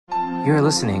You're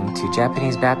listening to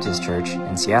Japanese Baptist Church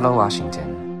in Seattle,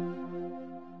 Washington.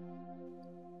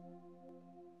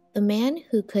 The Man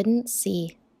Who Couldn't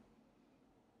See.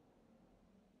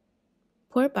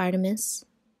 Poor Bartimaeus.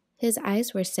 His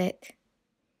eyes were sick.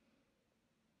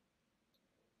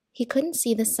 He couldn't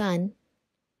see the sun.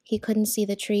 He couldn't see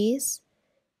the trees.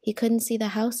 He couldn't see the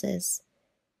houses.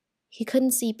 He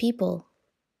couldn't see people,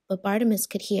 but Bartimaeus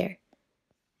could hear.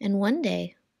 And one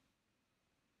day,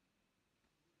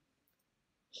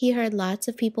 he heard lots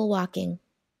of people walking.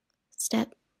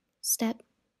 Step, step,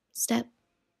 step.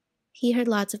 He heard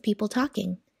lots of people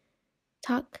talking.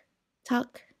 Talk,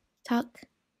 talk, talk.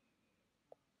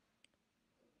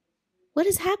 "What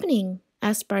is happening?"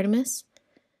 asked Bartimaeus.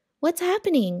 "What's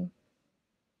happening?"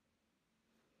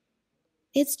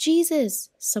 "It's Jesus,"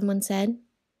 someone said.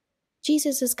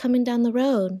 "Jesus is coming down the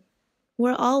road.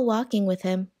 We're all walking with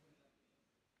him."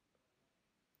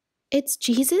 "It's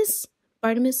Jesus?"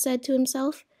 Bartimaeus said to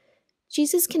himself.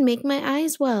 "Jesus can make my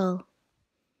eyes well."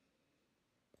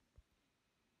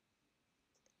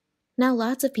 Now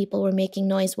lots of people were making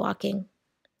noise walking.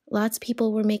 Lots of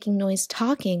people were making noise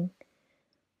talking.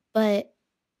 But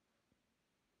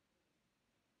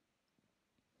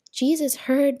Jesus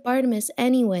heard Bartimaeus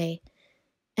anyway,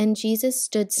 and Jesus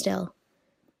stood still.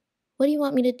 "What do you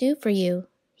want me to do for you?"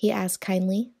 he asked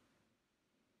kindly.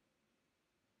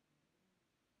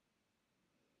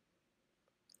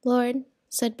 "Lord,"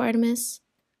 said Bartimaeus,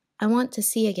 "I want to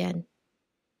see again."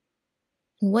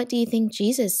 And what do you think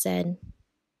Jesus said?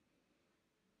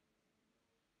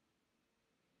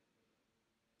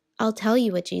 I'll tell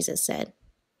you what Jesus said.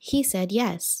 He said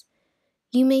yes.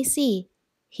 "You may see,"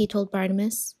 he told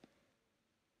Bartimaeus.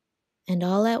 And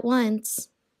all at once,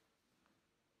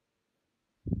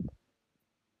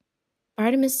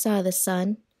 Bartimaeus saw the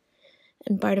sun,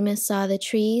 and Bartimaeus saw the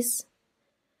trees,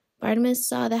 Bartimaeus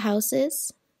saw the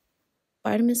houses,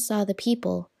 Bartimaeus saw the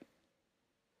people,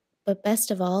 but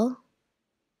best of all,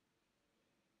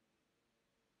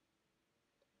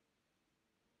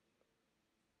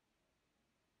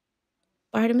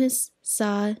 Bartimaeus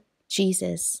saw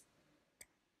Jesus.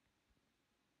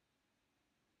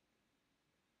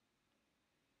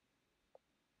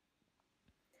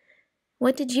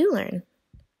 What did you learn?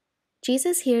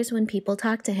 Jesus hears when people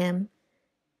talk to him.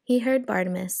 He heard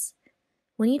Bartimaeus.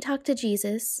 When you talk to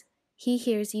Jesus, he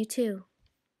hears you too.